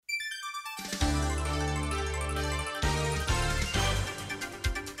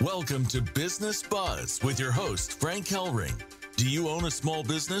Welcome to Business Buzz with your host, Frank Hellring. Do you own a small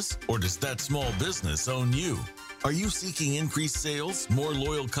business, or does that small business own you? Are you seeking increased sales, more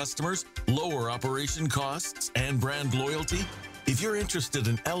loyal customers, lower operation costs, and brand loyalty? If you're interested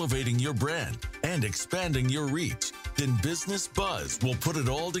in elevating your brand and expanding your reach, then Business Buzz will put it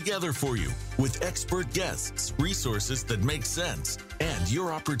all together for you with expert guests, resources that make sense, and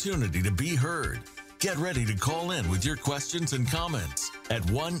your opportunity to be heard. Get ready to call in with your questions and comments at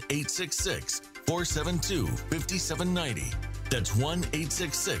 1-866-472-5790. That's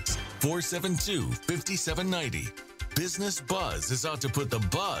 1-866-472-5790. Business Buzz is out to put the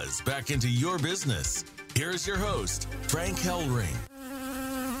buzz back into your business. Here's your host, Frank Hellring.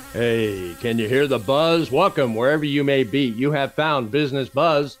 Hey, can you hear the buzz? Welcome wherever you may be. You have found Business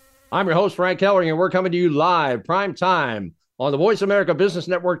Buzz. I'm your host, Frank Hellring, and we're coming to you live, prime time, on the Voice America Business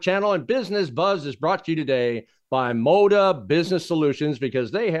Network channel. And Business Buzz is brought to you today by Moda Business Solutions,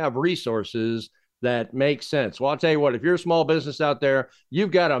 because they have resources that make sense. Well, I'll tell you what, if you're a small business out there, you've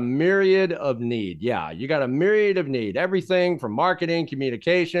got a myriad of need. Yeah, you got a myriad of need. Everything from marketing,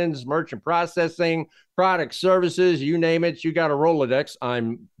 communications, merchant processing, product services, you name it, you got a Rolodex.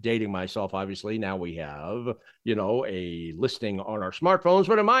 I'm dating myself, obviously. Now we have, a listing on our smartphones.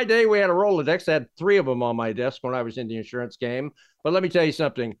 But in my day, we had a Rolodex. I had 3 of them on my desk when I was in the insurance game. But let me tell you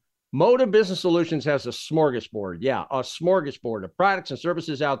something. Moda Business Solutions has a smorgasbord. Yeah, a smorgasbord of products and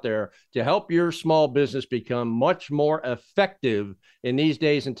services out there to help your small business become much more effective in these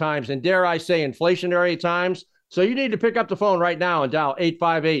days and times. And dare I say, inflationary times. So you need to pick up the phone right now and dial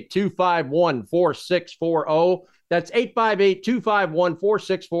 858-251-4640. That's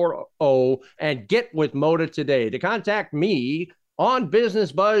 858-251-4640 and get with Moda today. To contact me on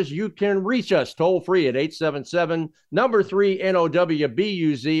Business Buzz, you can reach us toll free at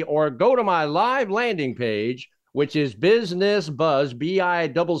 877-3NOWBUZ, or go to my landing page, which is Business Buzz,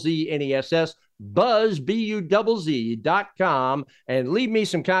 BIZZNESS, BuzzBuzz.com, and leave me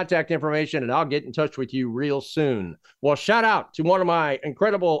some contact information, and I'll get in touch with you real soon. Well, shout out to one of my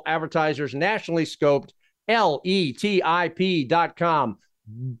incredible advertisers, nationally scoped, LETIP.com.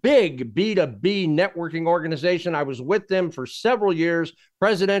 Big B2B networking organization. I was with them for several years,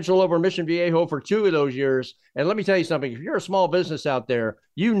 presidential over Mission Viejo for 2 of those years. And let me tell you something. If you're a small business out there,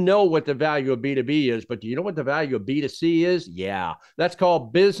 you know what the value of B2B is, but do you know what the value of B2C is? Yeah, that's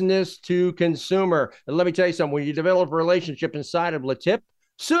called business to consumer. And let me tell you something. When you develop a relationship inside of LETIP,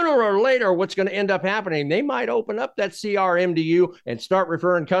 sooner or later, what's going to end up happening, they might open up that CRM to you and start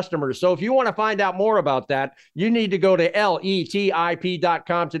referring customers. So if you want to find out more about that, you need to go to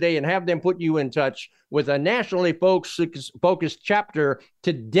LETIP.com today and have them put you in touch with a nationally focused chapter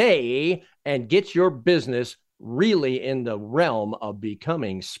today and get your business really in the realm of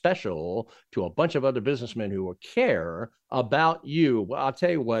becoming special to a bunch of other businessmen who care about you. Well, I'll tell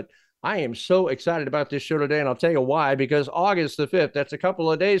you what, I am so excited about this show today, and I'll tell you why. Because August the 5th, that's a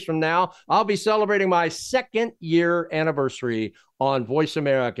couple of days from now, I'll be celebrating my 2nd year anniversary on Voice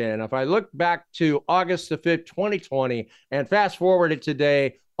America. And if I look back to August the 5th, 2020, and fast forward it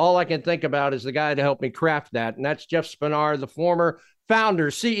today, all I can think about is the guy to help me craft that, and that's Jeff Spenard, the former founder,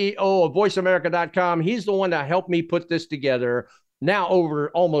 CEO of VoiceAmerica.com. He's the one that helped me put this together now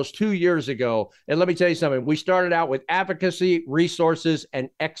over almost 2 years ago. And let me tell you something. We started out with advocacy, resources, and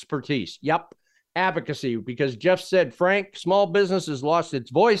expertise. Yep, advocacy, because Jeff said, Frank, small business has lost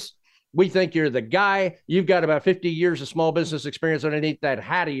its voice. We think you're the guy. You've got about 50 years of small business experience underneath that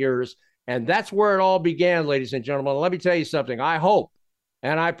hat of yours. And that's where it all began, ladies and gentlemen. Let me tell you something. I hope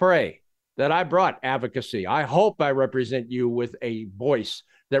and I pray that I brought advocacy. I hope I represent you with a voice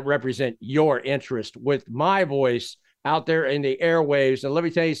that represent your interest with my voice out there in the airwaves. And let me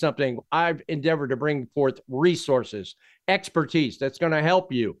tell you something. I've endeavored to bring forth resources, expertise that's going to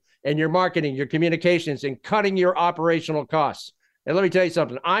help you in your marketing, your communications, and cutting your operational costs. And let me tell you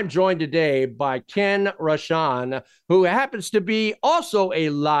something. I'm joined today by Ken Rochon, who happens to be also a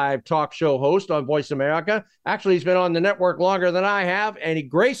live talk show host on Voice America. Actually, he's been on the network longer than I have, and he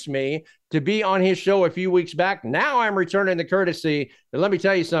graced me to be on his show a few weeks back. Now I'm returning the courtesy. And let me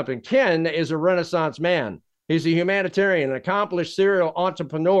tell you something. Ken is a Renaissance man. He's a humanitarian, an accomplished serial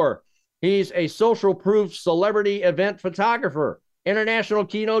entrepreneur. He's a social proof celebrity event photographer, international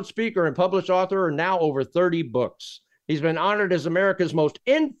keynote speaker, and published author of now over 30 books. He's been honored as America's most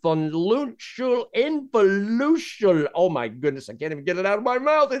influential, oh my goodness, I can't even get it out of my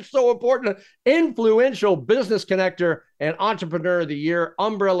mouth. It's so important. Influential business connector and entrepreneur of the year,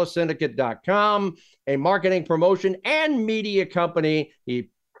 umbrellasyndicate.com, a marketing promotion and media company. He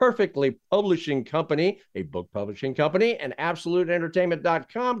Perfectly Publishing Company, a book publishing company, an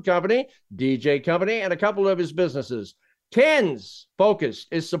AbsoluteEntertainment.com company, DJ company, and a couple of his businesses. Ken's focus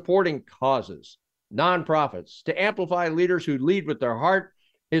is supporting causes, nonprofits, to amplify leaders who lead with their heart.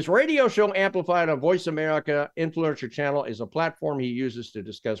 His radio show, Amplified on Voice America Influencer Channel, is a platform he uses to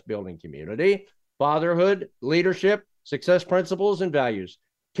discuss building community, fatherhood, leadership, success principles, and values.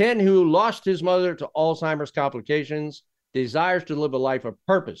 Ken, who lost his mother to Alzheimer's complications, desires to live a life of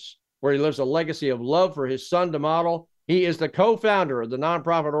purpose, where he lives a legacy of love for his son to model. He is the co-founder of the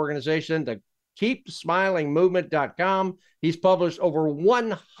nonprofit organization, the KeepSmilingMovement.com. He's published over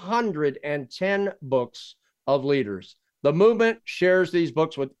 110 books of leaders. The movement shares these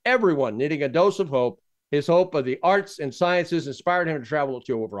books with everyone needing a dose of hope. His hope of the arts and sciences inspired him to travel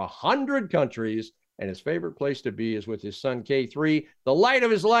to over 100 countries, and his favorite place to be is with his son, K3, the light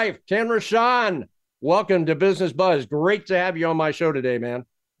of his life, Ken Rochon. Welcome to Business Buzz. Great to have you on my show today, man.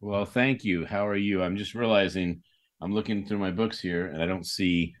 Well, thank you. How are you? I'm just realizing I'm looking through my books here, and I don't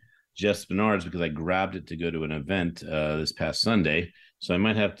see Jeff Spenard's because I grabbed it to go to an event this past Sunday. So I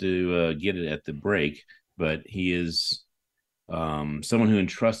might have to get it at the break, but he is someone who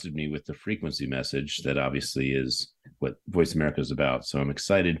entrusted me with the frequency message that obviously is what Voice America is about. So I'm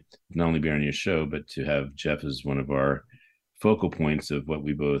excited to not only be on your show, but to have Jeff as one of our focal points of what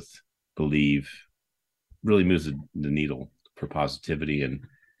we both believe really moves the needle for positivity and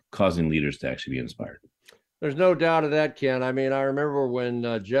causing leaders to actually be inspired. There's no doubt of that, Ken. I mean, I remember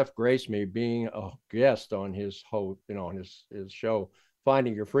when Jeff graced me being a guest on his on his show,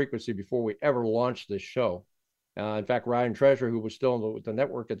 Finding Your Frequency, before we ever launched this show. In fact, Ryan Treasure, who was still with the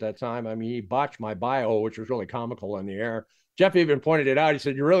network at that time, I mean, he botched my bio, which was really comical on the air. Jeff even pointed it out. He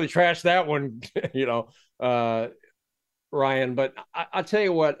said, "You really trashed that one," Ryan. But I'll tell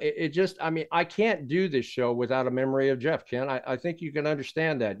you what, it just, I mean, I can't do this show without a memory of Jeff, Ken. I think you can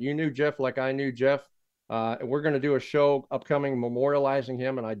understand that. You knew Jeff like I knew Jeff. And we're going to do a show upcoming memorializing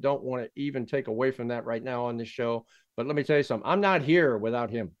him, and I don't want to even take away from that right now on this show. But let me tell you something. I'm not here without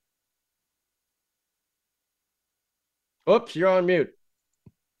him. Oops, you're on mute.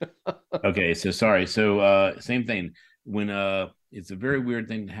 Okay, so sorry. So same thing. When it's a very weird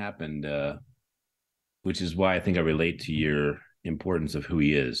thing that happened, which is why I think I relate to your importance of who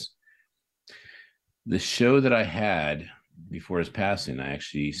he is. The show that I had before his passing, I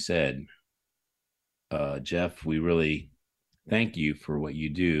actually said, Jeff, we really thank you for what you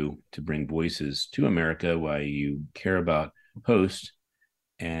do to bring voices to America, why you care about host.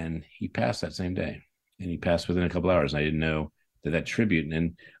 And he passed that same day. And he passed within a couple hours. And I didn't know that tribute.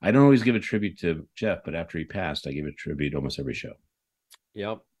 And I don't always give a tribute to Jeff, but after he passed, I give a tribute almost every show.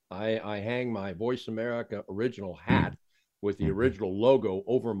 Yep. I hang my Voice America original hat with the original logo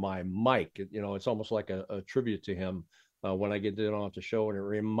over my mic. You know, it's almost like a tribute to him when I get off the show. And it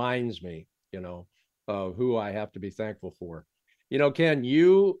reminds me, of who I have to be thankful for. Ken,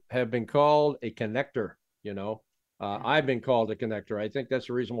 you have been called a connector, I've been called a connector. I think that's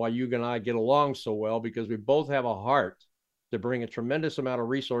the reason why you and I get along so well, because we both have a heart to bring a tremendous amount of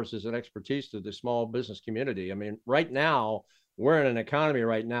resources and expertise to the small business community. I mean, right now, we're in an economy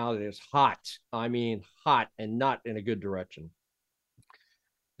right now that is hot. I mean, hot, and not in a good direction.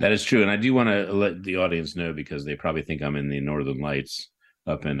 That is true. And I do want to let the audience know, because they probably think I'm in the Northern Lights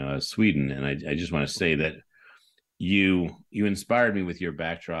up in Sweden. And I just want to say that you inspired me with your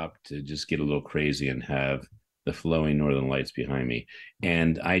backdrop to just get a little crazy and have the flowing Northern Lights behind me.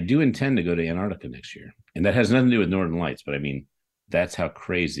 And I do intend to go to Antarctica next year. And that has nothing to do with Northern Lights, but I mean, that's how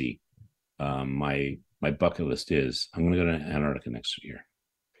crazy my bucket list is. I'm going to go to Antarctica next year.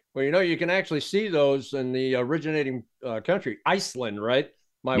 Well, you can actually see those in the originating country, Iceland, right?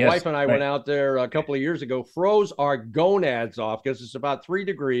 My Yes, wife and I went out there a couple of years ago, froze our gonads off because it's about 3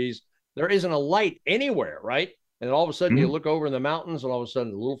 degrees. There isn't a light anywhere, right? And all of a sudden you look over in the mountains, and all of a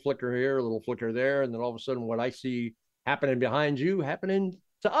sudden a little flicker here, a little flicker there. And then all of a sudden what I see happening behind you, happening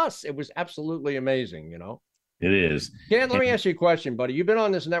to us. It was absolutely amazing, It is. Ken, let me ask you a question, buddy. You've been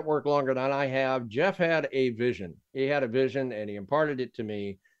on this network longer than I have. Jeff had a vision. He had a vision, and he imparted it to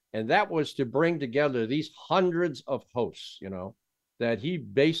me. And that was to bring together these hundreds of hosts, that he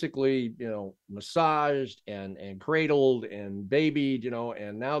basically, massaged and cradled and babied,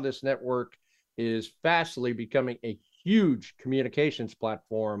 and now this network is fastly becoming a huge communications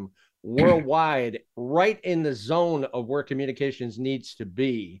platform worldwide, right in the zone of where communications needs to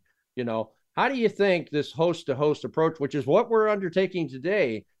be. How do you think this host to host approach, which is what we're undertaking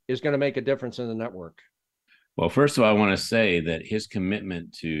today, is going to make a difference in the network? Well, first of all, I want to say that his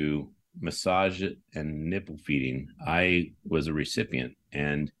commitment to massage and nipple feeding, I was a recipient,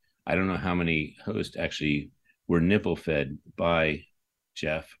 and I don't know how many hosts actually were nipple fed by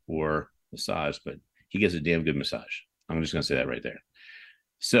Jeff or massage, but he gets a damn good massage. I'm just going to say that right there.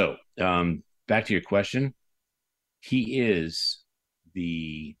 So back to your question. He is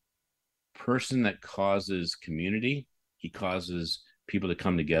the person that causes community. He causes people to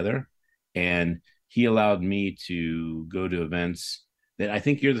come together. And he allowed me to go to events that I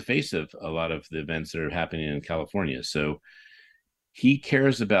think you're the face of a lot of the events that are happening in California. So he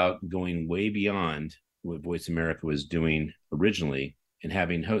cares about going way beyond what Voice America was doing originally and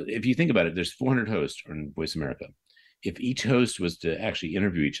having if you think about it, there's 400 hosts on Voice America. If each host was to actually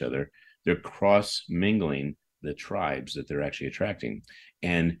interview each other, they're cross mingling the tribes that they're actually attracting.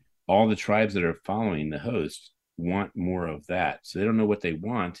 And all the tribes that are following the host want more of that. So they don't know what they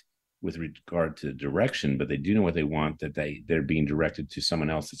want with regard to direction, but they do know what they want, that they're being directed to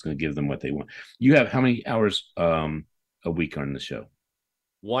someone else that's going to give them what they want. You have how many hours a week on the show?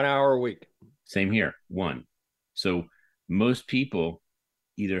 1 hour a week. Same here, 1. So most people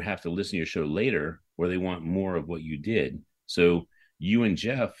either have to listen to your show later or they want more of what you did. So you and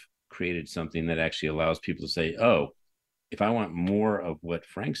Jeff created something that actually allows people to say, oh, if I want more of what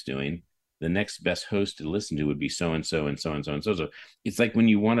Frank's doing, the next best host to listen to would be so-and-so and so-and-so and so. So it's like when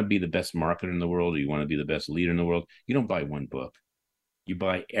you want to be the best marketer in the world or you want to be the best leader in the world, you don't buy one book. You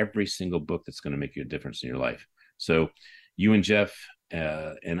buy every single book that's going to make you a difference in your life. So you and Jeff,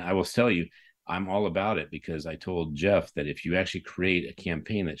 and I will tell you, I'm all about it because I told Jeff that if you actually create a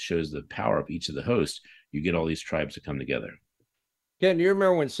campaign that shows the power of each of the hosts, you get all these tribes to come together. Ken, you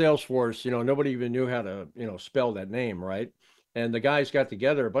remember when Salesforce, nobody even knew how to, spell that name, right? And the guys got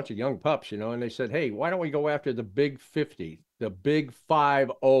together, a bunch of young pups, and they said, hey, why don't we go after the big 50, the big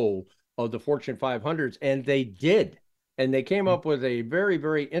 50 of the Fortune 500s? And they did. And they came up with a very,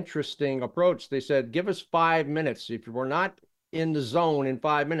 very interesting approach. They said, give us 5 minutes. If we're not in the zone in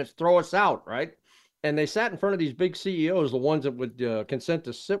 5 minutes, throw us out, right? And they sat in front of these big CEOs, the ones that would consent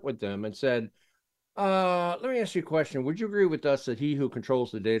to sit with them, and said, let me ask you a question. Would you agree with us that he who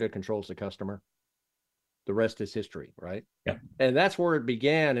controls the data controls the customer? The rest is history, right? Yeah. And that's where it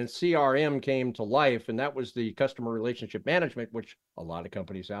began. And CRM came to life. And that was the customer relationship management, which a lot of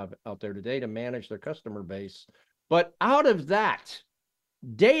companies have out there today to manage their customer base. But out of that,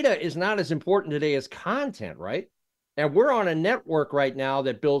 data is not as important today as content, right? And we're on a network right now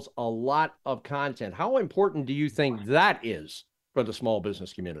that builds a lot of content. How important do you think that is for the small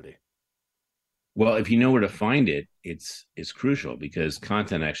business community? Well, if you know where to find it, it's crucial because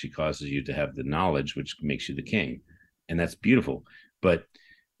content actually causes you to have the knowledge, which makes you the king. And that's beautiful. But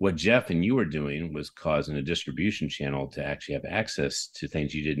what Jeff and you were doing was causing a distribution channel to actually have access to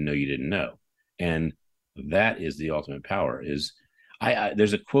things you didn't know. And that is the ultimate power.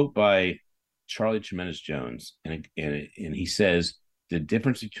 There's a quote by Charlie Tremendous Jones, and he says, the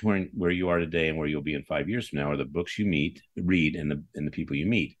difference between where you are today and where you'll be in 5 years from now are the books you read, and the people you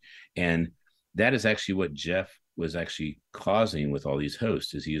meet. And that is actually what Jeff was actually causing with all these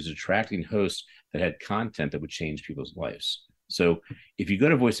hosts, is he was attracting hosts that had content that would change people's lives. So if you go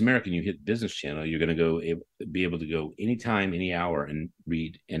to Voice America and you hit business channel, you're going to be able to go anytime, any hour and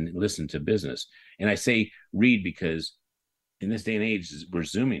read and listen to business. And I say read because in this day and age, we're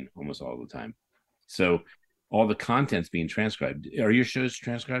Zooming almost all the time. So all the content's being transcribed. Are your shows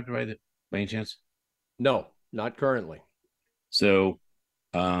transcribed by any chance? No, not currently. So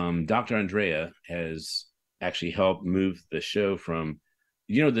Dr. Andrea has actually helped move the show from,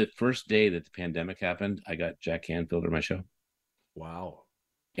 the first day that the pandemic happened, I got Jack Canfield on my show. Wow.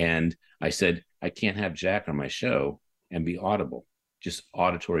 And I said, I can't have Jack on my show and be audible, just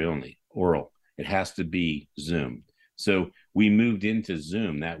auditory only, oral. It has to be Zoom. So we moved into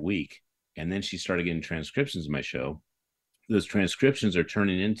Zoom that week. And then she started getting transcriptions of my show. Those transcriptions are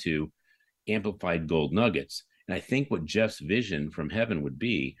turning into amplified gold nuggets. And I think what Jeff's vision from heaven would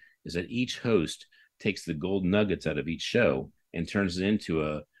be is that each host takes the gold nuggets out of each show and turns it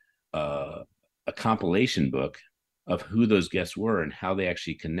into a compilation book of who those guests were and how they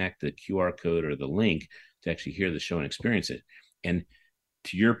actually connect the QR code or the link to actually hear the show and experience it. And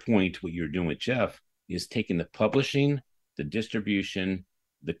to your point, what you're doing with Jeff is taking the publishing, the distribution,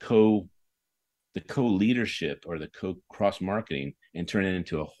 the co-leadership or the cross-marketing and turn it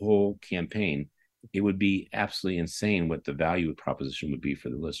into a whole campaign. It would be absolutely insane what the value proposition would be for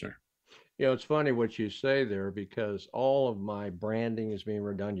the listener. It's funny what you say there because all of my branding is being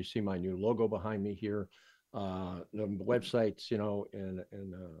redone. You see my new logo behind me here. The websites, and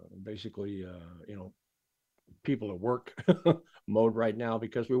basically, people at work mode right now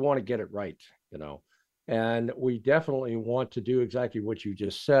because we want to get it right, and we definitely want to do exactly what you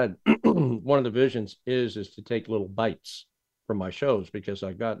just said. One of the visions is to take little bites from my shows because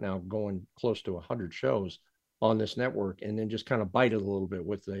I've got now going close to 100 shows. on this network, and then just kind of bite it a little bit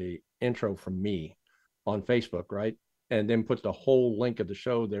with the intro from me on Facebook, right? And then put the whole link of the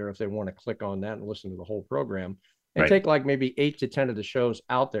show there if they want to click on that and listen to the whole program. And take like maybe 8 to 10 of the shows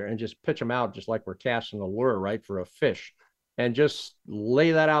out there and just pitch them out just like we're casting a lure, right, for a fish. And just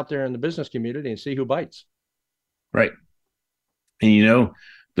lay that out there in the business community and see who bites. Right. And you know,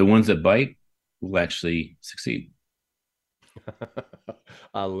 the ones that bite will actually succeed.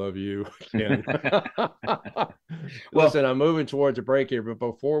 I love you, Ken. Listen, I'm moving towards a break here, but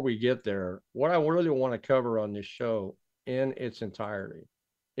before we get there, what I really want to cover on this show in its entirety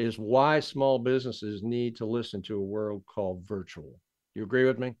is why small businesses need to listen to a world called virtual. You agree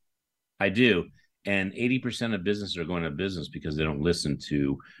with me? I do. And 80% of businesses are going out of business because they don't listen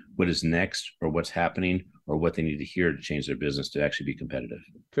to what is next or what's happening or what they need to hear to change their business to actually be competitive.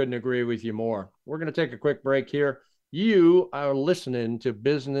 Couldn't agree with you more. We're going to take a quick break here. You are listening to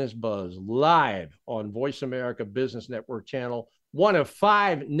Business Buzz live on Voice America Business Network channel, one of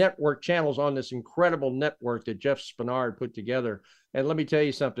 5 network channels on this incredible network that Jeff Spenard put together. And let me tell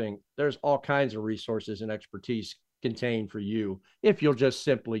you something, there's all kinds of resources and expertise contained for you if you'll just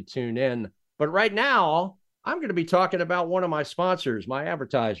simply tune in. But right now, I'm going to be talking about one of my sponsors, my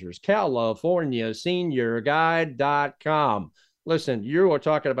advertisers, CaliforniaSeniorGuide.com. Listen, you are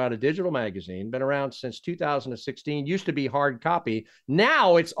talking about a digital magazine, been around since 2016, used to be hard copy.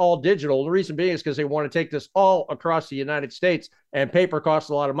 Now it's all digital. The reason being is because they want to take this all across the United States, and paper costs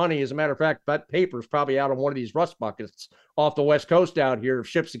a lot of money. As a matter of fact, that paper is probably out on one of these rust buckets off the West Coast out here of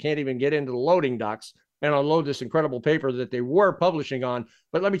ships that can't even get into the loading docks and unload this incredible paper that they were publishing on.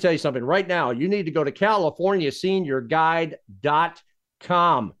 But let me tell you something. Right now, you need to go to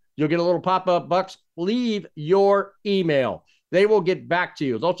CaliforniaSeniorGuide.com. You'll get a little pop-up box. Leave your email. They will get back to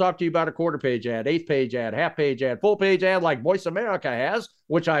you. They'll talk to you about a quarter-page ad, eighth-page ad, half-page ad, full-page ad like Voice America has,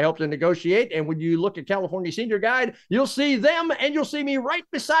 which I helped to negotiate. And when you look at California Senior Guide, you'll see them and you'll see me right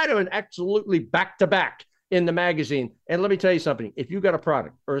beside them and absolutely back-to-back in the magazine. And let me tell you something. If you've got a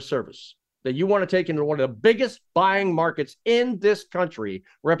product or a service that you want to take into one of the biggest buying markets in this country,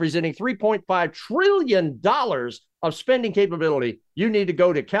 representing $3.5 trillion of spending capability, you need to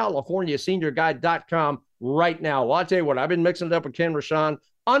go to CaliforniaSeniorGuide.com right now. Well, I'll tell you what, I've been mixing it up with Ken Rochon,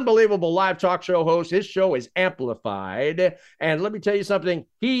 unbelievable live talk show host. His show is amplified. And let me tell you something,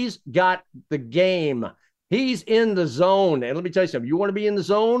 he's got the game. He's in the zone. And let me tell you something, you want to be in the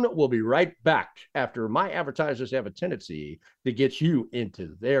zone? We'll be right back after my advertisers have a tendency to get you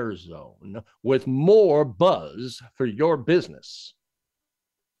into their zone with more buzz for your business.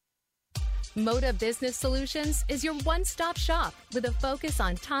 Moda Business Solutions is your one-stop shop with a focus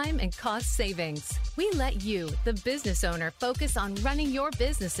on time and cost savings. We let you, the business owner, focus on running your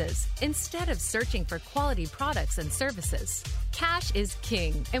businesses instead of searching for quality products and services. Cash is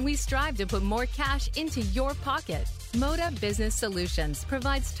king, and we strive to put more cash into your pocket. Moda Business Solutions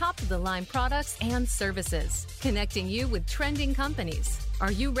provides top-of-the-line products and services, connecting you with trending companies.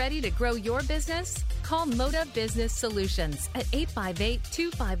 Are you ready to grow your business? Call Moda Business Solutions at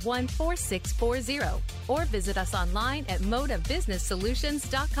 858-251-4640 or visit us online at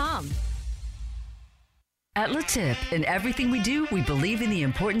modabusinesssolutions.com. At LaTip, in everything we do, we believe in the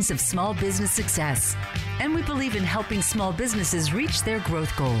importance of small business success. And we believe in helping small businesses reach their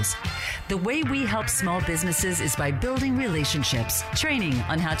growth goals. The way we help small businesses is by building relationships, training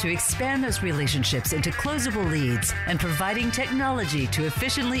on how to expand those relationships into closable leads, and providing technology to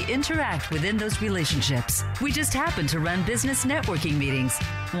efficiently interact within those relationships. We just happen to run business networking meetings.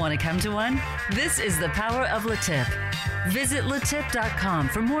 Want to come to one? This is the power of LaTip. Visit latip.com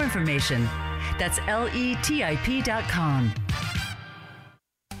for more information. That's LETIP.com.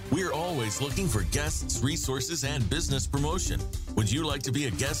 We're always looking for guests, resources, and business promotion. Would you like to be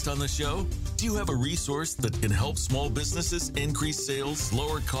a guest on the show? Do you have a resource that can help small businesses increase sales,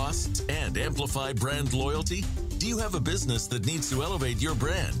 lower costs, and amplify brand loyalty? Do you have a business that needs to elevate your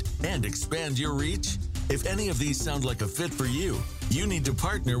brand and expand your reach? If any of these sound like a fit for you, you need to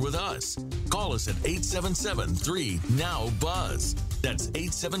partner with us. Call us at 877-3-NOW-BUZZ. That's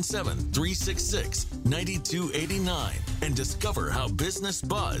 877-366-9289 and discover how Business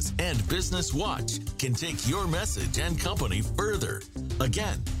Buzz and Business Watch can take your message and company further.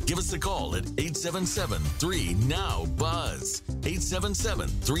 Again, give us a call at 877-3-NOW-BUZZ.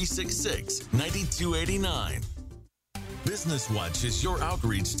 877-366-9289. Business Watch is your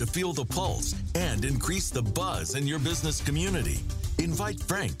outreach to feel the pulse and increase the buzz in your business community. Invite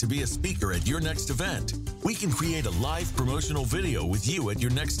Frank to be a speaker at your next event. We can create a live promotional video with you at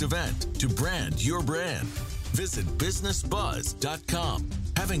your next event to brand your brand. Visit businessbuzz.com.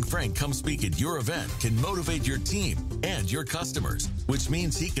 Having Frank come speak at your event can motivate your team and your customers, which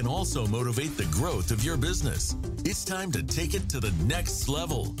means he can also motivate the growth of your business. It's time to take it to the next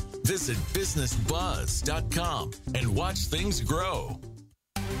level. Visit businessbuzz.com and watch things grow.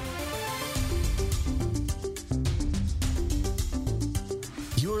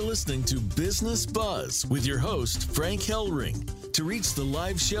 You're listening to Business Buzz with your host, Frank Hellring. To reach the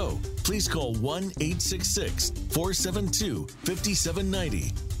live show, please call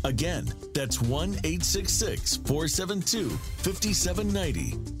 1-866-472-5790. Again, that's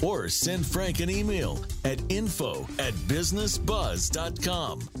 1-866-472-5790. Or send Frank an email at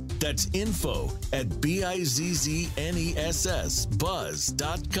info@businessbuzz.com. That's info@BIZZNESS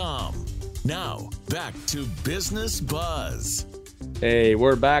buzz.com. Now, back to Business Buzz. Hey,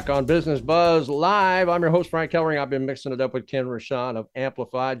 we're back on Business Buzz Live. I'm your host, Frank Hellring. I've been mixing it up with Ken Rochon of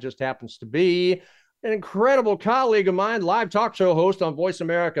Amplified. Just happens to be an incredible colleague of mine, live talk show host on Voice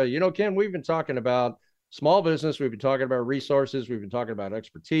America. You know, Ken, we've been talking about small business. We've been talking about resources. We've been talking about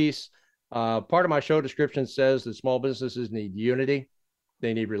expertise. Part of my show description says that small businesses need unity.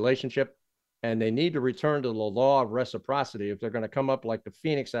 They need relationship. And they need to return to the law of reciprocity if they're going to come up like the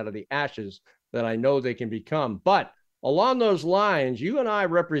phoenix out of the ashes that I know they can become. But along those lines, you and I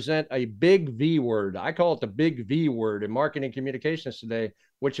represent a big V word. I call it the big V word in marketing communications today,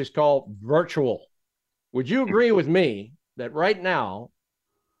 which is called virtual. Would you agree with me that right now,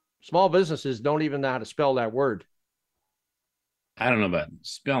 small businesses don't even know how to spell that word? I don't know about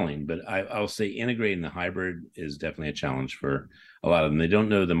spelling, but I'll say integrating the hybrid is definitely a challenge for a lot of them. They don't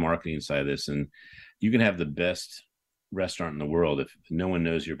know the marketing side of this. And you can have the best restaurant in the world. If no one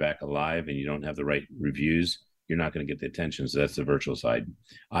knows you're back alive and you don't have the right reviews, you're not going to get the attention. So that's the virtual side.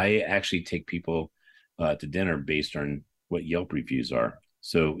 I actually take people to dinner based on what Yelp reviews are.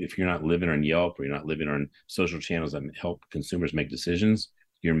 So if you're not living on Yelp or you're not living on social channels that help consumers make decisions,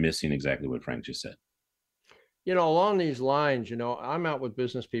 you're missing exactly what Frank just said. You know, along these lines, you know, I'm out with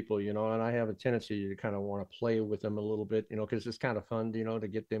business people, you know, and I have a tendency to kind of want to play with them a little bit, you know, because it's kind of fun, you know, to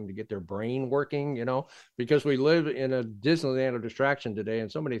get them to get their brain working, you know, because we live in a Disneyland of distraction today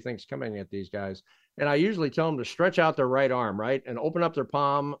and so many things coming at these guys. And I usually tell them to stretch out their right arm, right, and open up their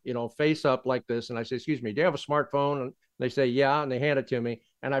palm, you know, face up like this. And I say, excuse me, do you have a smartphone? And they say, yeah. And they hand it to me.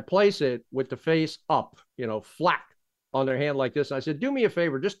 And I place it with the face up, you know, flat on their hand like this. And I said, do me a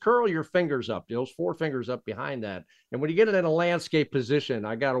favor, just curl your fingers up, those 4 fingers up behind that. And when you get it in a landscape position,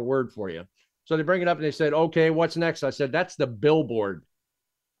 I got a word for you. So they bring it up and they said, okay, what's next? I said, that's the billboard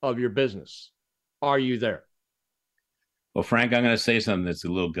of your business. Are you there? Well, Frank, I'm going to say something that's a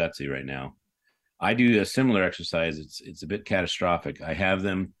little gutsy right now. I do a similar exercise. It's a bit catastrophic. I have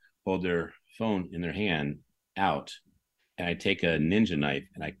them hold their phone in their hand out, and I take a ninja knife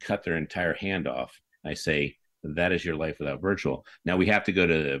and I cut their entire hand off. I say, that is your life without virtual. Now we have to go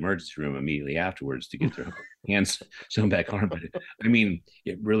to the emergency room immediately afterwards to get their hands sewn back on. But I mean,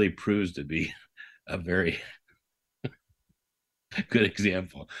 it really proves to be a very good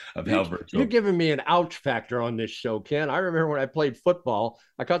example of how virtual. You're giving me an ouch factor on this show, Ken. I remember when I played football,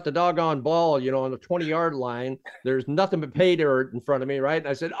 I caught the doggone ball, you know, on the 20-yard line. There's nothing but pay dirt in front of me, right? And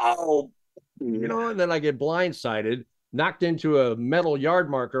I said, oh, you know, and then I get blindsided, knocked into a metal yard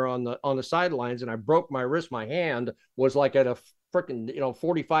marker on the sidelines, and I broke my wrist. My hand was like at a freaking, you know,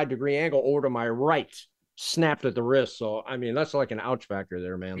 45-degree angle over to my right, snapped at the wrist. So, I mean, that's like an ouch factor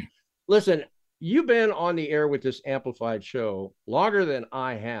there, man. Listen, you've been on the air with this Amplified show longer than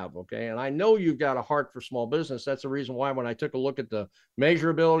I have, okay? And I know you've got a heart for small business. That's the reason why when I took a look at the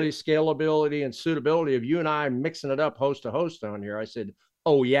measurability, scalability, and suitability of you and I mixing it up host to host on here, I said,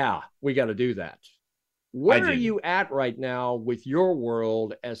 oh, yeah, we got to do that. Where are you at right now with your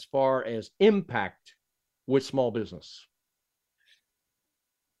world as far as impact with small business?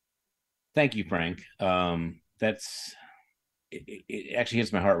 Thank you, Frank. It actually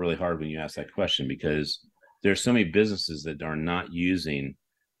hits my heart really hard when you ask that question, because there's so many businesses that are not using,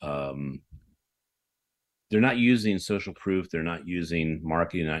 they're not using social proof. They're not using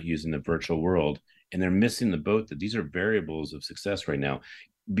marketing, not using the virtual world, and they're missing the boat that these are variables of success right now.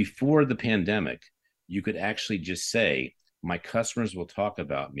 Before the pandemic, you could actually just say, my customers will talk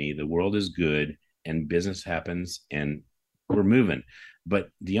about me. The world is good and business happens and we're moving. But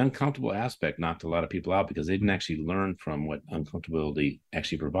the uncomfortable aspect knocked a lot of people out because they didn't actually learn from what uncomfortability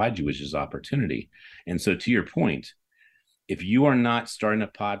actually provides you, which is opportunity. And so to your point, if you are not starting a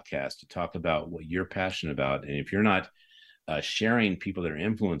podcast to talk about what you're passionate about, and if you're not sharing people that are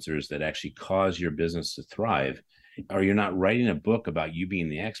influencers that actually cause your business to thrive, or you're not writing a book about you being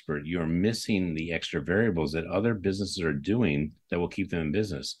the expert, you're missing the extra variables that other businesses are doing that will keep them in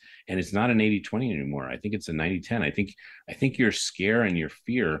business. And it's not an 80-20 anymore. I think it's a 90-10. I think your scare and your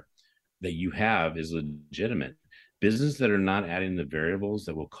fear that you have is legitimate. Businesses that are not adding the variables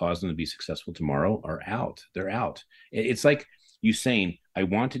that will cause them to be successful tomorrow are out. They're out. It's like you saying, I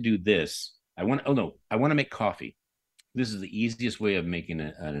want to do this. I want to make coffee. This is the easiest way of making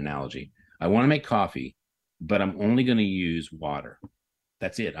an analogy. I want to make coffee, but I'm only going to use water.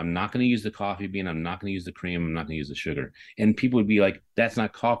 That's it. I'm not going to use the coffee bean. I'm not going to use the cream. I'm not going to use the sugar. And people would be like, that's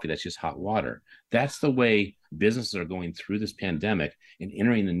not coffee. That's just hot water. That's the way businesses are going through this pandemic and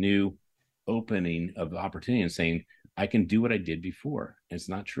entering the new opening of opportunity and saying, I can do what I did before. And it's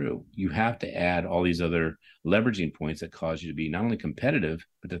not true. You have to add all these other leveraging points that cause you to be not only competitive,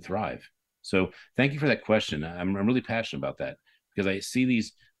 but to thrive. So thank you for that question. I'm really passionate about that because I see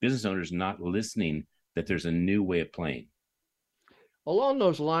these business owners not listening that there's a new way of playing. Along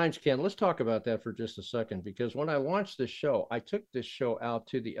those lines, Ken, let's talk about that for just a second, because when I launched this show, I took this show out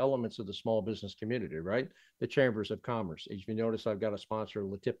to the elements of the small business community, right? The chambers of commerce. As you notice, I've got a sponsor,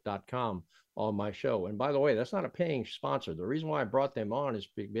 latip.com, on my show. And by the way, that's not a paying sponsor. The reason why I brought them on is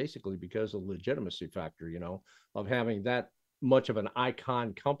basically because of the legitimacy factor, of having that much of an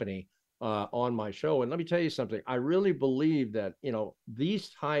icon company on my show. And let me tell you something. I really believe that, these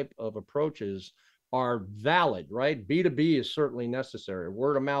type of approaches are valid, right? B2B is certainly necessary.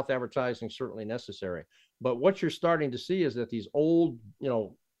 Word of mouth advertising is certainly necessary. But what you're starting to see is that these old,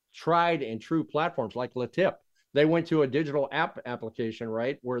 tried and true platforms like Latip, they went to a digital application,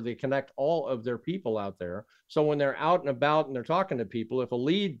 right, where they connect all of their people out there. So when they're out and about and they're talking to people, if a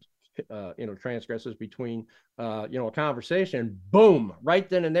lead, transgresses between, a conversation, boom, right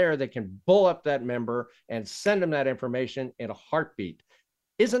then and there, they can pull up that member and send them that information in a heartbeat.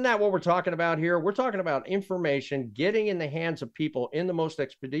 Isn't that what we're talking about here? We're talking about information getting in the hands of people in the most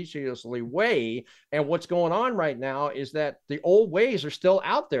expeditiously way. And what's going on right now is that the old ways are still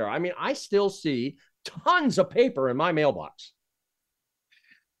out there. I mean, I still see tons of paper in my mailbox.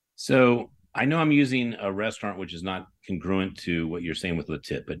 So I know I'm using a restaurant which is not congruent to what you're saying with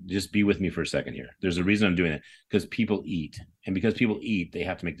Latip, but just be with me for a second here. There's a reason I'm doing it, because people eat. And because people eat, they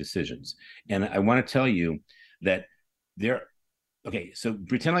have to make decisions. And I want to tell you that okay, so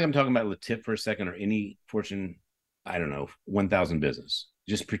pretend like I'm talking about Latip for a second, or any Fortune, 1,000 business.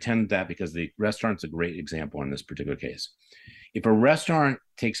 Just pretend that, because the restaurant's a great example in this particular case. If a restaurant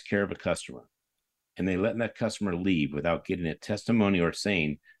takes care of a customer and they let that customer leave without getting a testimony or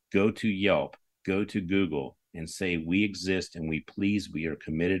saying, go to Yelp, go to Google and say, we exist and we are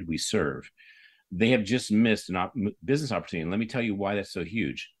committed, we serve, they have just missed a business opportunity. And let me tell you why that's so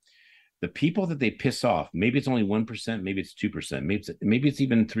huge. The people that they piss off, maybe it's only 1%, maybe it's 2%, maybe it's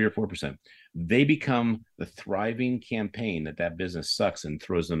even 3 or 4%. They become the thriving campaign that business sucks and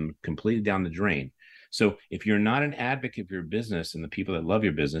throws them completely down the drain. So if you're not an advocate for your business and the people that love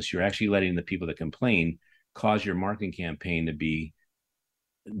your business, you're actually letting the people that complain cause your marketing campaign to be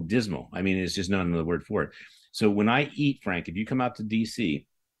dismal. I mean, it's just not another word for it. So when I eat, Frank, if you come out to DC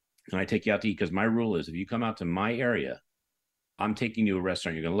and I take you out to eat, because my rule is if you come out to my area, I'm taking you to a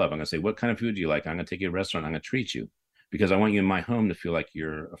restaurant you're going to love. I'm going to say, what kind of food do you like? I'm going to take you to a restaurant. I'm going to treat you because I want you in my home to feel like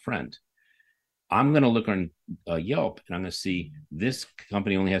you're a friend. I'm going to look on Yelp and I'm going to see this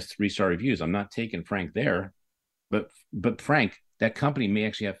company only has 3-star reviews. I'm not taking Frank there, but Frank, that company may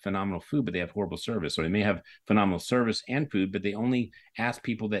actually have phenomenal food, but they have horrible service. Or they may have phenomenal service and food, but they only ask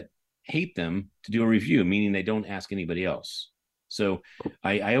people that hate them to do a review, meaning they don't ask anybody else. So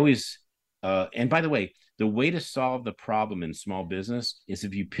I always, and by the way, the way to solve the problem in small business is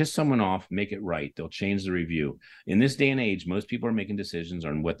if you piss someone off, make it right. They'll change the review. In this day and age, most people are making decisions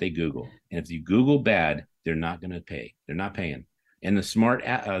on what they Google. And if you Google bad, they're not going to pay. They're not paying. And the smart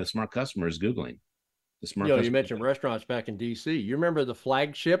customer is Googling. You mentioned restaurants back in DC. You remember the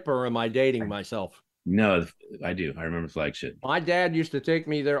Flagship, or am I dating myself? No, I do. I remember Flagship. My dad used to take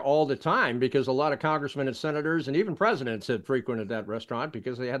me there all the time because a lot of congressmen and senators and even presidents had frequented that restaurant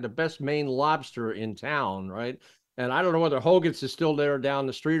because they had the best Maine lobster in town, right? And I don't know whether Hogan's is still there down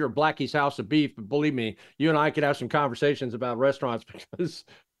the street or Blackie's House of Beef, but believe me, you and I could have some conversations about restaurants because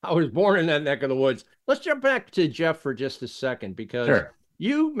I was born in that neck of the woods. Let's jump back to Jeff for just a second, because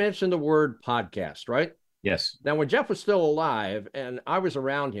you mentioned the word podcast, right? Yes. Now, when Jeff was still alive and I was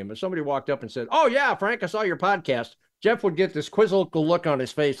around him, and somebody walked up and said, "Oh yeah, Frank, I saw your podcast," Jeff would get this quizzical look on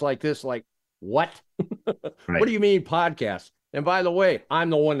his face like this, like, what? Right. What do you mean podcast? And by the way,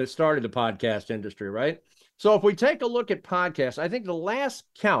 I'm the one that started the podcast industry, right? So if we take a look at podcasts, I think the last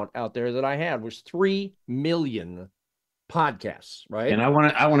count out there that I had was 3 million podcasts, right? And I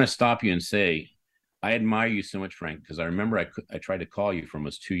want to stop you and say, I admire you so much, Frank, because I remember I tried to call you for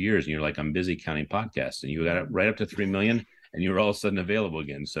almost 2 years, and you're like, I'm busy counting podcasts, and you got it right up to 3 million, and you were all of a sudden available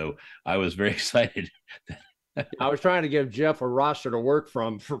again. So I was very excited. I was trying to give Jeff a roster to work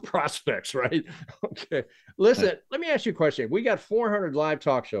from for prospects, right? Okay. Listen, let me ask you a question. We got 400 live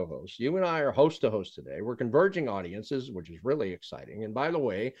talk show hosts. You and I are host to host today. We're converging audiences, which is really exciting. And by the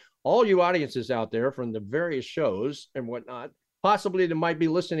way, all you audiences out there from the various shows and whatnot, possibly that might be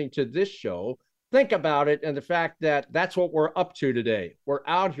listening to this show, think about it and the fact that that's what we're up to today. We're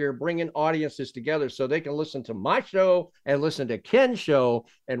out here bringing audiences together so they can listen to my show and listen to Ken's show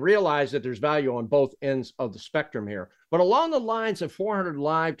and realize that there's value on both ends of the spectrum here. But along the lines of 400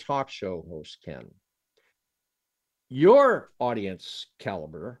 live talk show hosts, Ken, your audience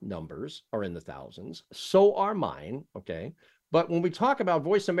caliber numbers are in the thousands. So are mine. Okay. But when we talk about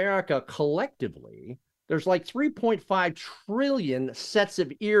Voice America collectively, there's like 3.5 trillion sets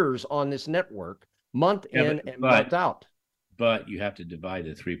of ears on this network, month in and month out. But you have to divide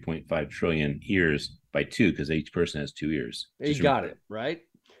the 3.5 trillion ears by 2 because each person has 2 ears. You got it, right?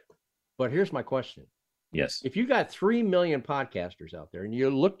 But here's my question. Yes. If you got 3 million podcasters out there and you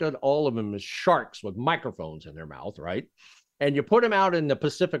looked at all of them as sharks with microphones in their mouth, right? And you put them out in the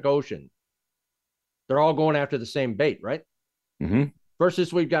Pacific Ocean, they're all going after the same bait, right? Mm-hmm.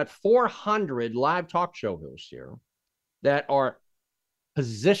 Versus we've got 400 live talk show hosts here that are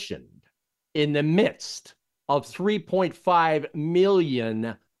positioned in the midst of 3.5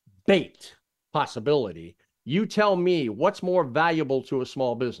 million bait possibility. You tell me what's more valuable to a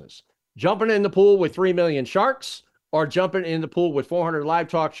small business, jumping in the pool with 3 million sharks or jumping in the pool with 400 live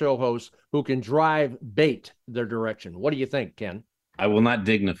talk show hosts who can drive bait their direction. What do you think, Ken? I will not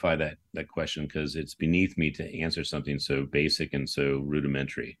dignify that question because it's beneath me to answer something so basic and so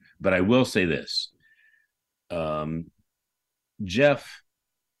rudimentary. But I will say this. Jeff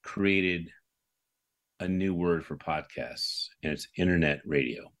created a new word for podcasts, and it's internet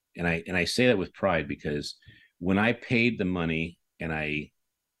radio. And I say that with pride because when I paid the money and I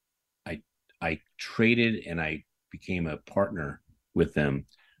traded and I became a partner with them,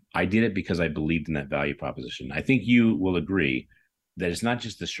 I did it because I believed in that value proposition. I think you will agree that it's not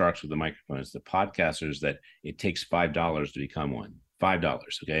just the sharks with the microphone, it's the podcasters that it takes $5 to become one. $5,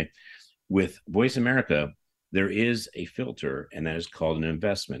 okay? With Voice America, there is a filter, and that is called an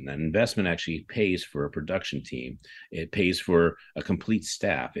investment. That investment actually pays for a production team. It pays for a complete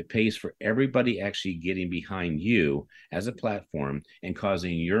staff. It pays for everybody actually getting behind you as a platform and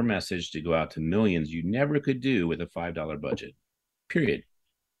causing your message to go out to millions you never could do with a $5 budget, period.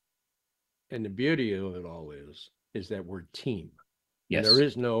 And the beauty of it all is that word team. Yes. There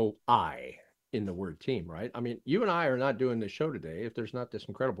is no I in the word team, right? I mean, you and I are not doing this show today if there's not this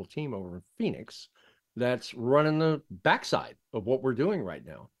incredible team over in Phoenix that's running the backside of what we're doing right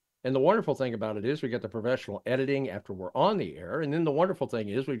now. And the wonderful thing about it is we get the professional editing after we're on the air. And then the wonderful thing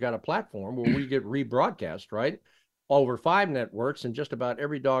is we've got a platform where we get rebroadcast, right? Over 5 networks and just about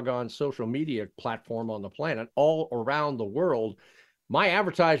every doggone social media platform on the planet, all around the world. My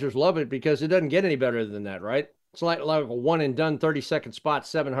advertisers love it because it doesn't get any better than that, right? It's like a one and done 30-second spot,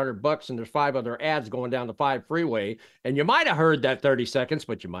 $700, and there's 5 other ads going down the 5 freeway. And you might have heard that 30 seconds,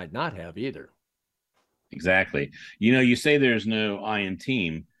 but you might not have either. Exactly. You know, you say there's no I in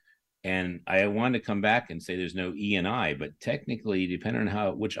team, and I want to come back and say there's no E and I, but technically, depending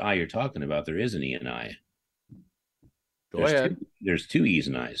on which I you're talking about, there is an E and I. Go ahead. There's 2 E's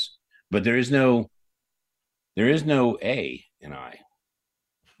and I's, but there is no A and I.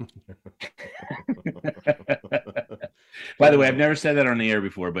 By the way, I've never said that on the air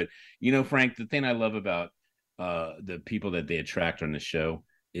before, but you know, Frank, the thing I love about the people that they attract on the show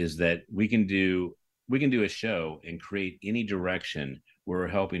is that we can do a show and create any direction where we're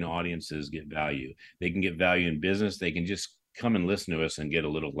helping audiences get value. They can get value in business. They can just come and listen to us and get a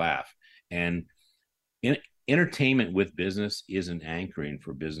little laugh. And entertainment with business is an anchoring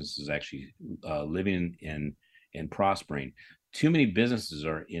for businesses actually living and prospering. Too many businesses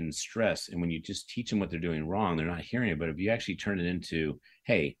are in stress, and when you just teach them what they're doing wrong, they're not hearing it. But if you actually turn it into,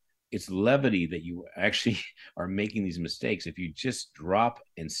 hey, it's levity that you actually are making these mistakes. If you just drop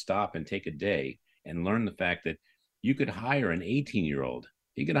and stop and take a day and learn the fact that you could hire an 18-year-old,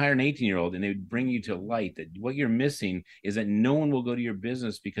 and they would bring you to light that what you're missing is that no one will go to your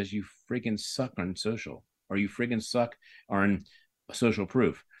business because you freaking suck on social, or you freaking suck on social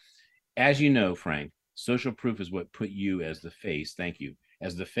proof. As you know, Frank, social proof is what put you as the face. Thank you.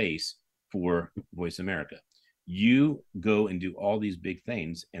 As the face for Voice America. You go and do all these big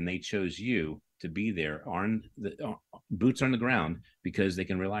things, and they chose you to be there on the boots on the ground because they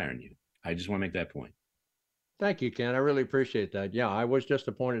can rely on you. I just want to make that point. Thank you, Ken. I really appreciate that. Yeah, I was just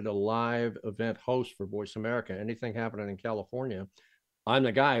appointed a live event host for Voice America. Anything happening in California, I'm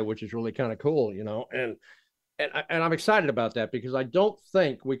the guy, which is really kind of cool, and I'm excited about that because I don't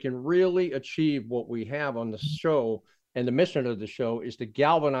think we can really achieve what we have on the show. And the mission of the show is to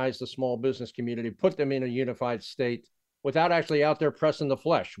galvanize the small business community, put them in a unified state without actually out there pressing the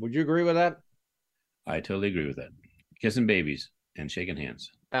flesh. Would you agree with that? I totally agree with that. Kissing babies and shaking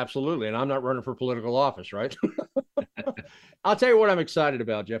hands. Absolutely. And I'm not running for political office, right? I'll tell you what I'm excited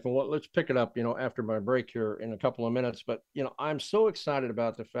about, Jeff, and let's pick it up, after my break here in a couple of minutes. But, I'm so excited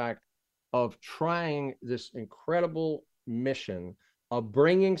about the fact of trying this incredible mission of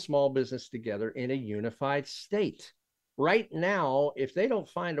bringing small business together in a unified state. Right now, if they don't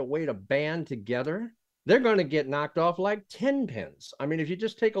find a way to band together, they're going to get knocked off like 10 pins. I mean, if you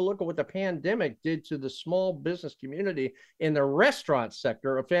just take a look at what the pandemic did to the small business community in the restaurant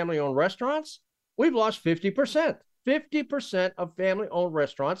sector of family-owned restaurants, we've lost 50%. 50% of family-owned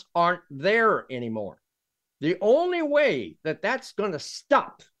restaurants aren't there anymore. The only way that that's going to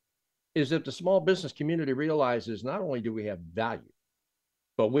stop is if the small business community realizes not only do we have value,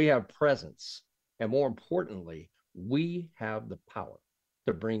 but we have presence. And more importantly, we have the power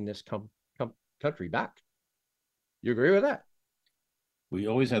to bring this country back. You agree with that? We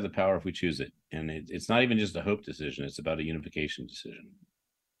always have the power if we choose it. And it's not even just a hope decision. It's about a unification decision.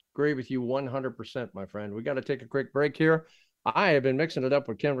 Agree with you 100%, my friend. We got to take a quick break here. I have been mixing it up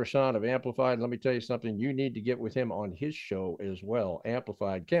with Ken Rochon of Amplified. Let me tell you something. You need to get with him on his show as well,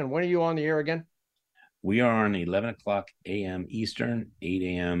 Amplified. Ken, when are you on the air again? We are on 11 o'clock a.m. Eastern, 8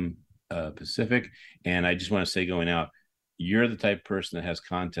 a.m. Pacific. And I just want to say going out, you're the type of person that has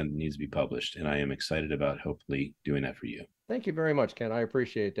content that needs to be published. And I am excited about hopefully doing that for you. Thank you very much, Ken. I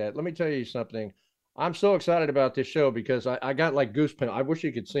appreciate that. Let me tell you something. I'm so excited about this show because I got like goose pimples. I wish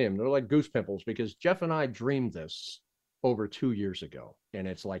you could see them. They're like goose pimples because Jeff and I dreamed this over 2 years ago. And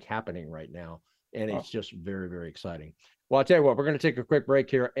it's like happening right now. And it's just very, very exciting. Well, I'll tell you what, we're going to take a quick break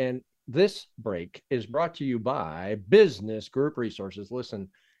here. And this break is brought to you by Business Group Resources. Listen,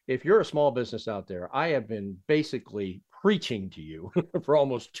 if you're a small business out there, I have been basically preaching to you for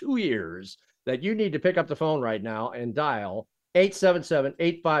almost 2 years that you need to pick up the phone right now and dial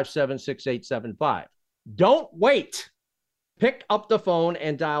 877-857-6875. Don't wait. Pick up the phone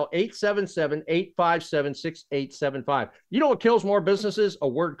and dial 877-857-6875. You know what kills more businesses? A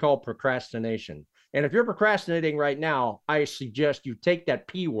word called procrastination. And if you're procrastinating right now, I suggest you take that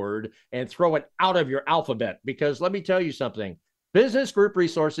P word and throw it out of your alphabet, because let me tell you something. Business Group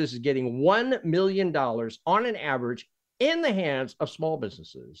Resources is getting $1 million on an average in the hands of small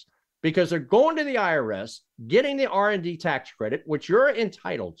businesses because they're going to the IRS, getting the R&D tax credit, which you're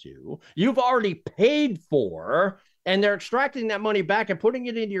entitled to, you've already paid for, and they're extracting that money back and putting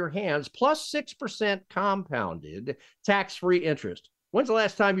it into your hands, plus 6% compounded tax-free interest. When's the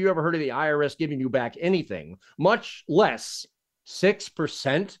last time you ever heard of the IRS giving you back anything, much less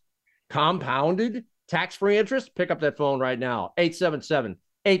 6% compounded tax-free interest? Pick up that phone right now,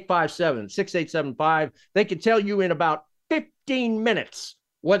 877-857-6875. They can tell you in about 15 minutes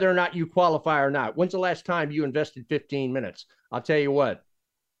whether or not you qualify or not. When's the last time you invested 15 minutes? I'll tell you what,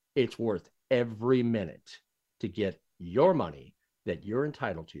 it's worth every minute to get your money that you're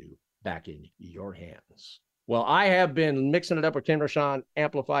entitled to back in your hands. Well, I have been mixing it up with Ken Rochon,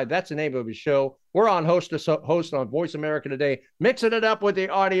 Amplified. That's the name of his show. We're on host on Voice America today, mixing it up with the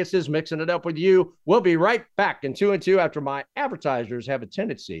audiences, mixing it up with you. We'll be right back in 2 and 2 after my advertisers have a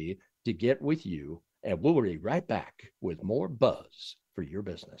tendency to get with you. And we'll be right back with more buzz for your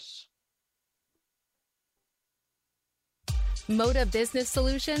business. Moda Business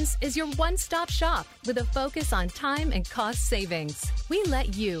Solutions is your one-stop shop with a focus on time and cost savings. We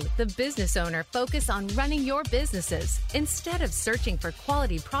let you, the business owner, focus on running your businesses instead of searching for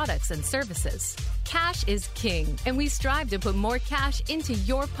quality products and services. Cash is king, and we strive to put more cash into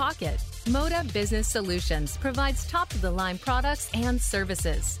your pocket. Moda Business Solutions provides top-of-the-line products and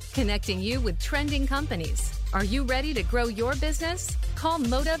services, connecting you with trending companies. Are you ready to grow your business? Call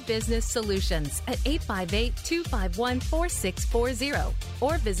Moda Business Solutions at 858-251-4640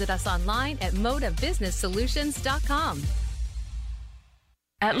 or visit us online at modabusinesssolutions.com.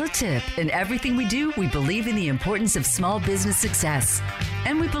 At LaTip, in everything we do, we believe in the importance of small business success.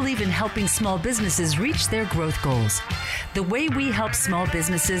 And we believe in helping small businesses reach their growth goals. The way we help small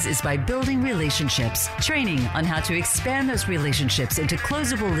businesses is by building relationships, training on how to expand those relationships into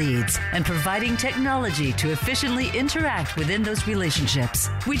closable leads, and providing technology to efficiently interact within those relationships.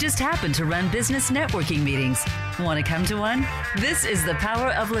 We just happen to run business networking meetings. Want to come to one? This is the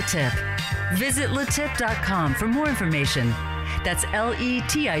power of LaTip. Visit latip.com for more information. That's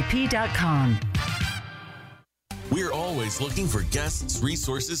LETIP.com. We're always looking for guests,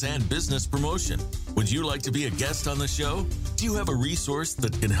 resources, and business promotion. Would you like to be a guest on the show? Do you have a resource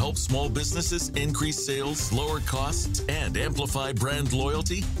that can help small businesses increase sales, lower costs, and amplify brand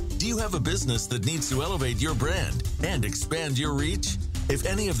loyalty? Do you have a business that needs to elevate your brand and expand your reach? If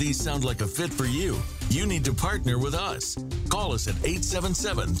any of these sound like a fit for you, you need to partner with us. Call us at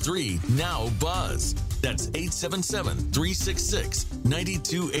 877-3-NOW-BUZZ. That's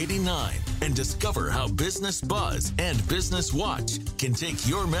 877-366-9289 and discover how Business Buzz and Business Watch can take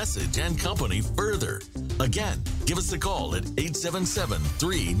your message and company further. Again, give us a call at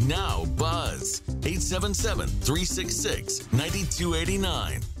 877-3-NOW-BUZZ.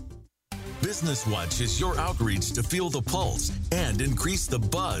 877-366-9289. Business Watch is your outreach to feel the pulse and increase the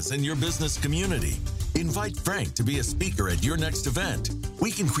buzz in your business community. Invite Frank to be a speaker at your next event. We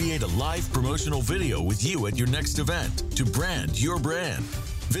can create a live promotional video with you at your next event to brand your brand.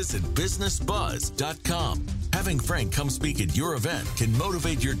 Visit businessbuzz.com. Having Frank come speak at your event can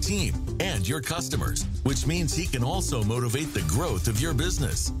motivate your team and your customers, which means he can also motivate the growth of your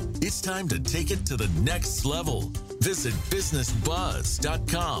business. It's time to take it to the next level. Visit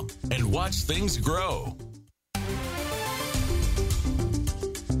businessbuzz.com and watch things grow.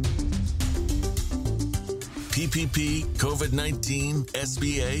 PPP, COVID-19,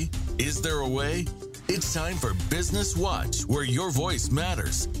 SBA, is there a way? It's time for Business Watch, where your voice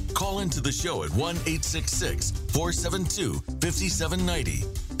matters. Call into the show at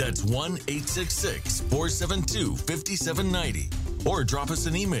 1-866-472-5790. That's 1-866-472-5790. Or drop us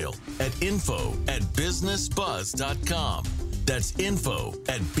an email at info@businessbuzz.com. That's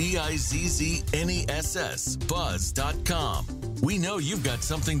info@BIZZNESS buzz.com. We know you've got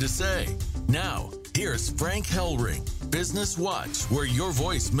something to say. Now, here's Frank Hellring, Business Watch, where your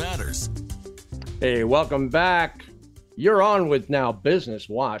voice matters. Hey, welcome back. You're on with Now Business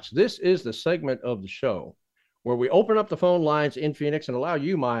Watch. This is the segment of the show where we open up the phone lines in Phoenix and allow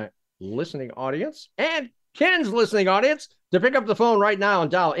you, my listening audience, and Ken's listening audience, to pick up the phone right now and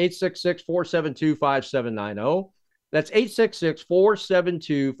dial 866-472-5790. That's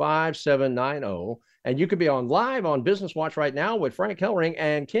 866-472-5790. And you could be on live on Business Watch right now with Frank Hellring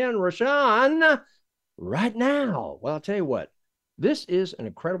and Ken Rochon right now. Well, I'll tell you what. This is an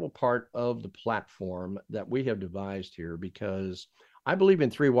incredible part of the platform that we have devised here because I believe in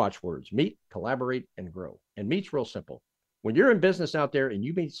 3 watchwords: meet, collaborate, and grow. And meet's real simple. When you're in business out there and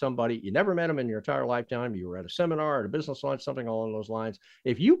you meet somebody, you never met them in your entire lifetime, you were at a seminar, at a business lunch, something along those lines.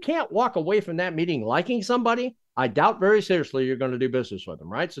 If you can't walk away from that meeting liking somebody, I doubt very seriously you're going to do business with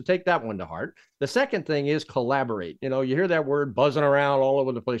them, right? So take that one to heart. The second thing is collaborate. You know, you hear that word buzzing around all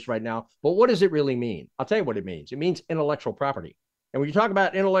over the place right now, but what does it really mean? I'll tell you what it means. It means intellectual property. And when you talk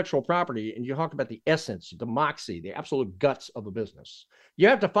about intellectual property and you talk about the essence, the moxie, the absolute guts of a business, you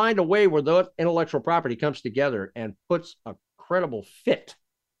have to find a way where the intellectual property comes together and puts a credible fit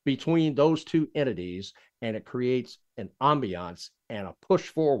between those two entities, and it creates an ambiance and a push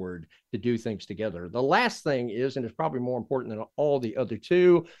forward to do things together. The last thing is, and it's probably more important than all the other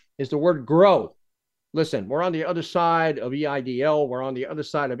two, is the word grow. Listen, we're on the other side of EIDL. We're on the other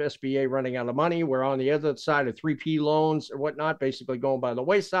side of SBA running out of money. We're on the other side of 3P loans or whatnot, basically going by the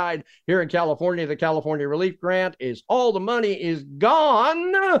wayside. Here in California, the California Relief Grant is all the money is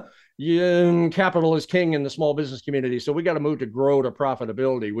gone. Capital is king in the small business community. So we got to move to grow to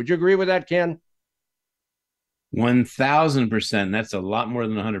profitability. Would you agree with that, Ken? 1,000%. That's a lot more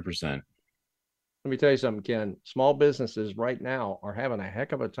than 100%. Let me tell you something, Ken. Small businesses right now are having a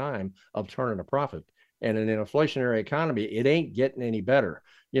heck of a time of turning a profit. And in an inflationary economy, it ain't getting any better.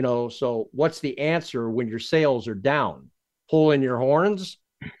 You know, so what's the answer when your sales are down? Pull in your horns?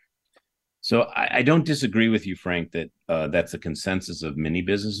 So I don't disagree with you, Frank, that that's a consensus of many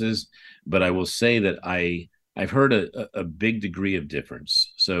businesses. But I will say that I've heard a big degree of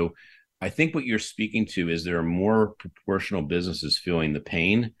difference. So I think what you're speaking to is there are more proportional businesses feeling the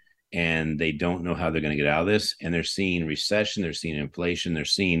pain, and they don't know how they're going to get out of this. And they're seeing recession, they're seeing inflation, they're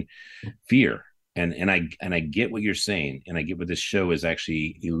seeing fear. And I get what you're saying, and I get what this show is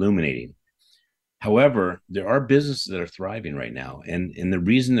actually illuminating. However, there are businesses that are thriving right now. And the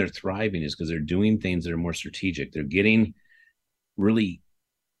reason they're thriving is because they're doing things that are more strategic. They're getting really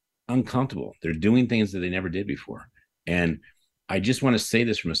uncomfortable. They're doing things that they never did before. And I just want to say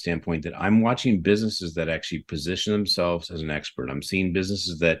this from a standpoint that I'm watching businesses that actually position themselves as an expert. I'm seeing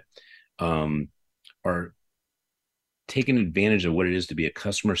businesses that are taking advantage of what it is to be a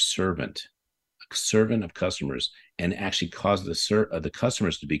customer servant of customers, and actually cause the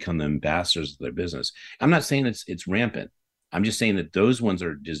customers to become the ambassadors of their business. I'm not saying it's rampant. I'm just saying that those ones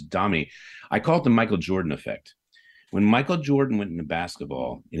are just dominating. I call it the Michael Jordan effect. When Michael Jordan went into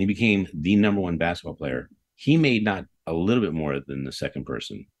basketball and he became the #1 basketball player, he made not a little bit more than the second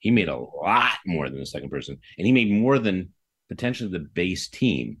person. He made a lot more than the second person. And he made more than potentially the base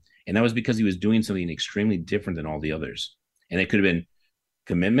team. And that was because he was doing something extremely different than all the others. And it could have been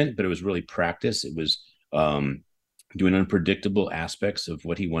commitment, but it was really practice. It was doing unpredictable aspects of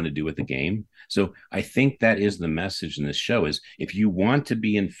what he wanted to do with the game. So I think that is the message in this show is if you want to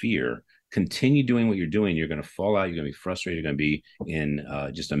be in fear, continue doing what you're doing. You're going to fall out. You're going to be frustrated. You're going to be in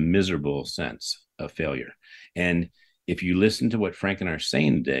just a miserable sense of failure. And if you listen to what Frank and I are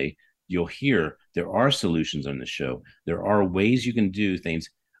saying today, you'll hear there are solutions on the show. There are ways you can do things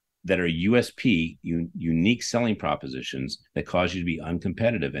that are USP, unique selling propositions that cause you to be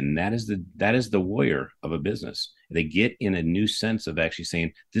uncompetitive. And that is the warrior of a business. They get in a new sense of actually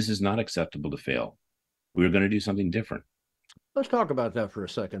saying, this is not acceptable to fail. We're going to do something different. Let's talk about that for a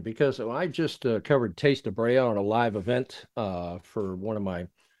second, because I just covered Taste of Brea on a live event for one of my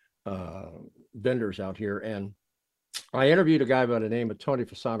vendors out here. And I interviewed a guy by the name of Tony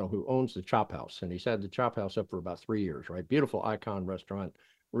Fasano, who owns the Chop House. And he's had the Chop House up for about 3 years, right? Beautiful icon restaurant,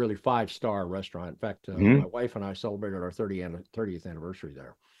 really 5-star restaurant. In fact, my wife and I celebrated our 30th anniversary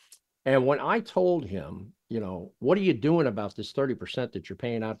there. And when I told him, what are you doing about this 30% that you're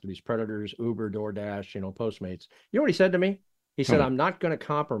paying out to these predators, Uber, DoorDash, Postmates? You know what he said to me? He said, I'm not going to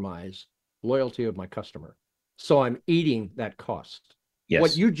compromise loyalty of my customer. So I'm eating that cost. Yes.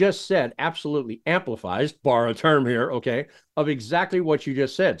 What you just said absolutely amplifies, borrow a term here, okay, of exactly what you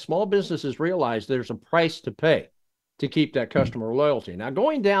just said. Small businesses realize there's a price to pay to keep that customer loyalty. Now,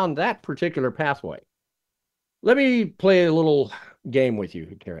 going down that particular pathway, let me play a little game with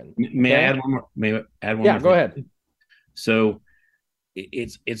you, Karen. May I add one more? Yeah, go ahead. So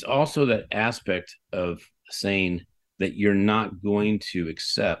it's also that aspect of saying that you're not going to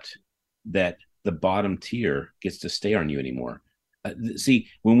accept that the bottom tier gets to stay on you anymore. See,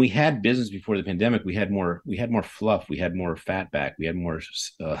 when we had business before the pandemic, we had more fluff, we had more fat back, we had more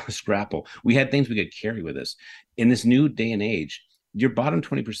scrapple, we had things we could carry with us. In this new day and age, your bottom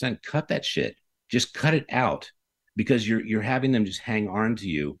 20%, cut that shit, just cut it out, because you're having them just hang on to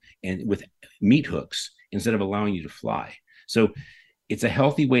you and with meat hooks instead of allowing you to fly. So it's a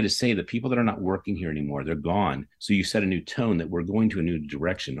healthy way to say the people that are not working here anymore, they're gone. So you set a new tone that we're going to a new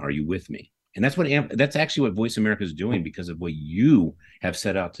direction. Are you with me? And that's actually what Voice America is doing, because of what you have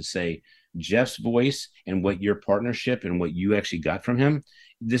set out to say. Jeff's voice and what your partnership and what you actually got from him,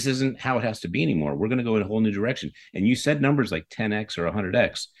 this isn't how it has to be anymore. We're going to go in a whole new direction. And you said numbers like 10x or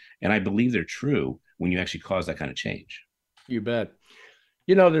 100x, and I believe they're true when you actually cause that kind of change. You bet.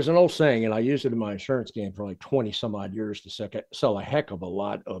 There's an old saying, and I used it in my insurance game for like 20 some odd years to sell a heck of a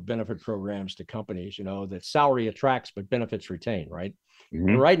lot of benefit programs to companies, that salary attracts, but benefits retain, right?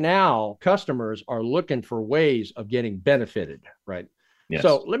 Mm-hmm. Right now, customers are looking for ways of getting benefited, right? Yes.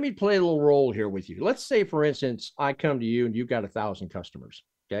 So let me play a little role here with you. Let's say, for instance, I come to you and you've got 1,000 customers,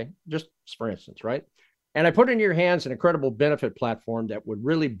 okay? Just for instance, right? And I put in your hands an incredible benefit platform that would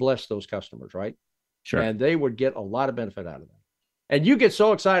really bless those customers, right? Sure. And they would get a lot of benefit out of that. And you get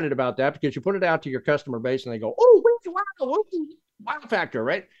so excited about that because you put it out to your customer base and they go, oh, wow factor,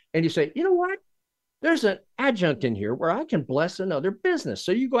 right? And you say, you know what? There's an adjunct in here where I can bless another business.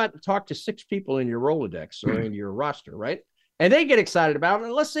 So you go out and talk to 6 people in your Rolodex or in your roster, right? And they get excited about it.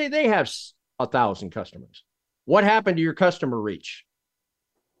 And let's say they have 1,000 customers. What happened to your customer reach?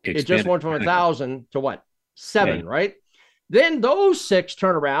 It just went from 1,000 to what? 7, right? Then those 6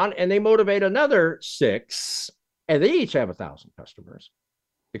 turn around and they motivate another 6, and they each have 1,000 customers.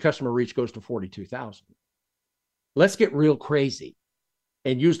 The customer reach goes to 42,000. Let's get real crazy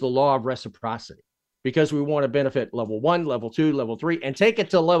and use the law of reciprocity, because we want to benefit level 1, level 2, level 3, and take it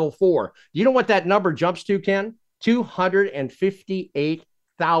to level 4. You know what that number jumps to, Ken?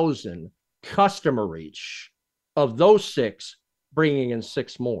 258,000 customer reach of those 6, bringing in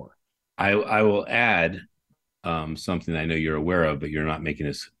 6 more. I will add something I know you're aware of, but you're not making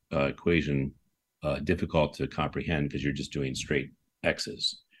this equation difficult to comprehend because you're just doing straight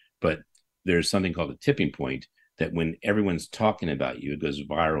X's. But there's something called a tipping point, that when everyone's talking about you, it goes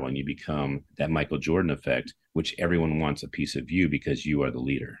viral and you become that Michael Jordan effect, which everyone wants a piece of you because you are the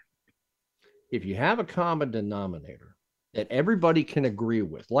leader. If you have a common denominator that everybody can agree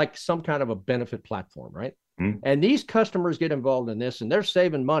with, like some kind of a benefit platform, right? Mm-hmm. And these customers get involved in this and they're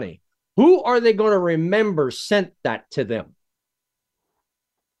saving money, who are they going to remember sent that to them?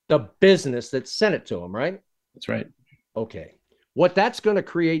 The business that sent it to them, right? That's right. Okay. What that's going to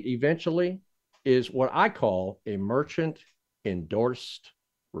create eventually is what I call a merchant endorsed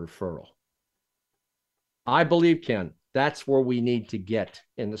referral. I believe, Ken, that's where we need to get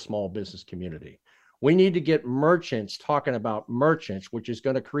in the small business community. We need to get merchants talking about merchants, which is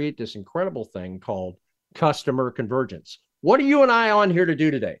going to create this incredible thing called customer convergence. What are you and I on here to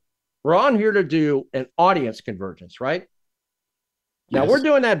do today? We're on here to do an audience convergence, right? Now, we're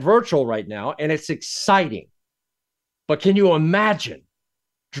doing that virtual right now, and it's exciting. But can you imagine,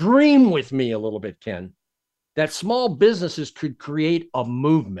 dream with me a little bit, Ken, that small businesses could create a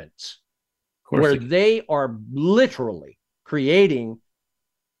movement where they are literally creating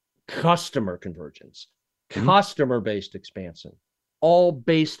customer convergence, customer-based expansion, all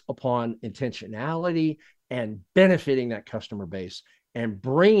based upon intentionality and benefiting that customer base and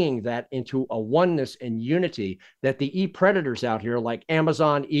bringing that into a oneness and unity that the e-predators out here like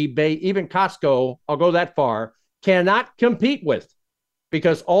Amazon, eBay, even Costco, I'll go that far, cannot compete with,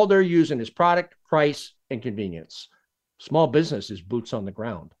 because all they're using is product, price, and convenience. Small business is boots on the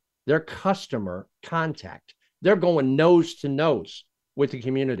ground. They're customer contact. They're going nose to nose with the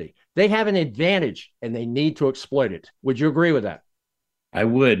community. They have an advantage and they need to exploit it. Would you agree with that? I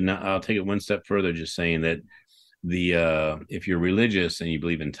would. And I'll take it one step further, just saying that if you're religious and you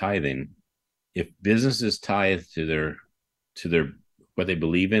believe in tithing, if businesses tithe to their what they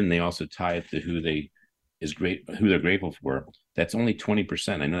believe in, they also tithe to who they're grateful for. That's only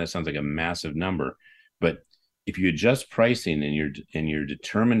 20%. I know that sounds like a massive number, but if you adjust pricing and you're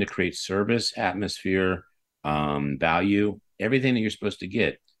determined to create service, atmosphere, value, everything that you're supposed to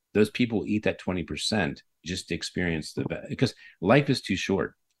get, those people eat that 20% just to experience because life is too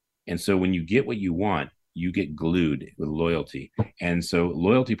short. And so when you get what you want, you get glued with loyalty. And so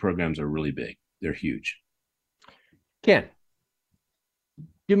loyalty programs are really big. They're huge. Ken,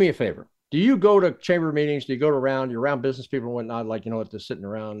 do me a favor. Do you go to chamber meetings? Do you go you're around business people and whatnot, like, they're sitting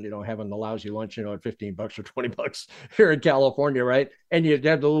around, having the lousy lunch, at $15 or $20 here in California, right? And you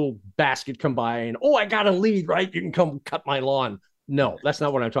have the little basket come by and, I got a lead, right? You can come cut my lawn. No, that's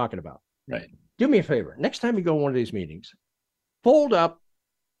not what I'm talking about. Right. Do me a favor. Next time you go to one of these meetings, fold up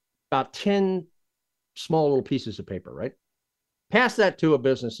about 10 small little pieces of paper, right? Pass that to a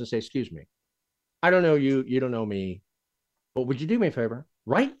business and say, excuse me, I don't know you, you don't know me, but would you do me a favor?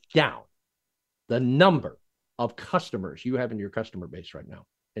 Write down the number of customers you have in your customer base right now.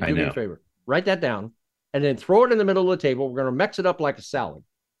 And do me a favor, write that down and then throw it in the middle of the table. We're going to mix it up like a salad.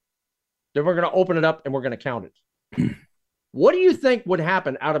 Then we're going to open it up and we're going to count it. What do you think would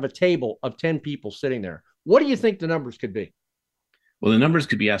happen out of a table of 10 people sitting there? What do you think the numbers could be? Well, the numbers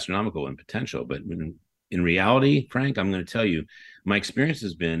could be astronomical in potential, but in reality, Frank, I'm going to tell you, my experience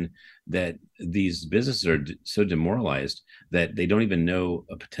has been that these businesses are so demoralized that they don't even know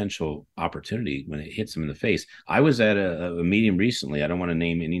a potential opportunity when it hits them in the face. I was at a meeting recently. I don't want to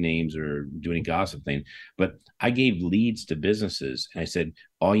name any names or do any gossip thing, but I gave leads to businesses. And I said,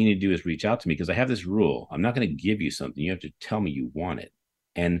 all you need to do is reach out to me because I have this rule. I'm not going to give you something. You have to tell me you want it.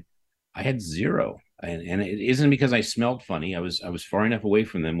 And I had zero. And it isn't because I smelled funny. I was far enough away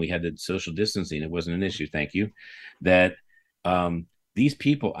from them. We had the social distancing. It wasn't an issue. Thank you. That these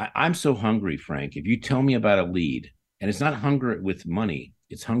people, I'm so hungry, Frank. If you tell me about a lead, and it's not hunger with money,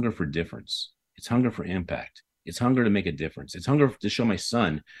 it's hunger for difference. It's hunger for impact. It's hunger to make a difference. It's hunger to show my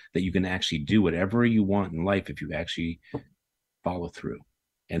son that you can actually do whatever you want in life if you actually follow through.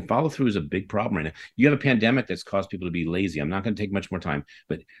 And follow through is a big problem right now. You have a pandemic that's caused people to be lazy. I'm not going to take much more time,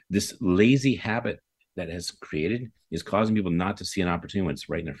 but this lazy habit that has created is causing people not to see an opportunity when it's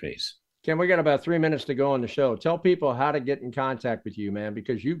right in their face. Ken, we got about 3 minutes to go on the show. Tell people how to get in contact with you, man,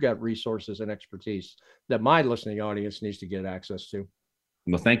 because you've got resources and expertise that my listening audience needs to get access to.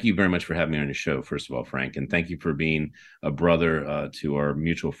 Well, thank you very much for having me on the show, first of all, Frank, and thank you for being a brother to our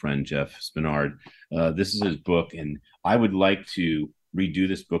mutual friend, Jeff Spenard. This is his book, and I would like to redo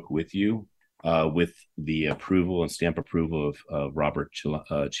this book with you with the approval and stamp approval of Robert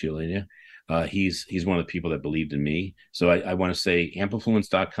Cialdini. He's one of the people that believed in me. So I want to say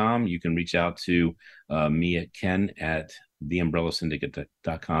amplifluence.com. You can reach out to me at Ken at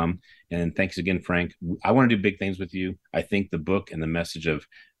theumbrellasyndicate.com. And thanks again, Frank. I want to do big things with you. I think the book and the message of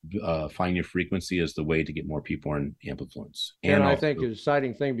find your frequency is the way to get more people in Amplifluence. And I think the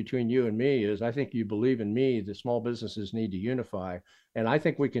exciting thing between you and me is I think you believe in me. The small businesses need to unify. And I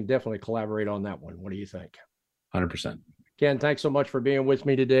think we can definitely collaborate on that one. What do you think? 100%. Ken, thanks so much for being with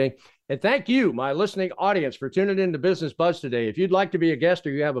me today. And thank you, my listening audience, for tuning in to Business Buzz today. If you'd like to be a guest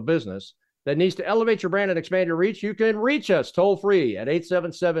or you have a business that needs to elevate your brand and expand your reach, you can reach us toll free at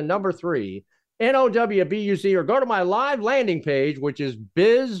 877-3 NOWBUZ, or go to my live landing page, which is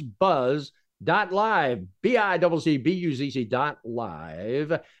bizzbuzz.live,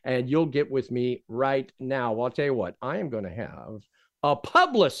 BIZZBUZZ.live, and you'll get with me right now. Well, I'll tell you what, I am going to have a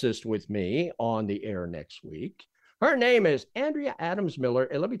publicist with me on the air next week. Her name is Andrea Adams Miller,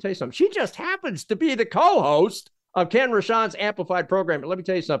 and let me tell you something. She just happens to be the co-host of Ken Rochon's Amplified program. But let me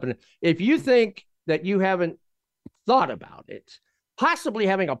tell you something. If you think that you haven't thought about it, possibly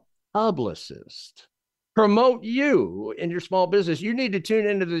having a publicist promote you in your small business, you need to tune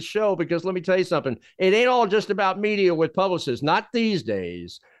into this show, because let me tell you something. It ain't all just about media with publicists, not these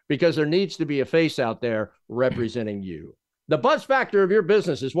days, because there needs to be a face out there representing you. The buzz factor of your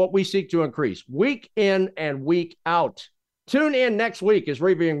business is what we seek to increase week in and week out. Tune in next week as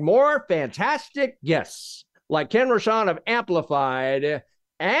we bring more fantastic guests like Ken Rochon of Amplified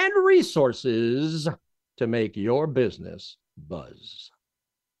and resources to make your business buzz.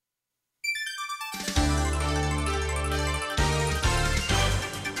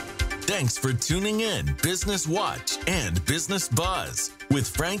 Thanks for tuning in Business Watch and Business Buzz with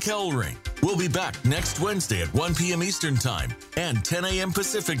Frank Hellring. We'll be back next Wednesday at 1 p.m. Eastern Time and 10 a.m.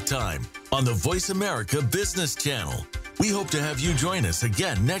 Pacific Time on the Voice America Business Channel. We hope to have you join us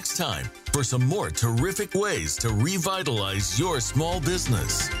again next time for some more terrific ways to revitalize your small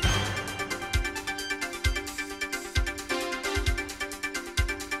business.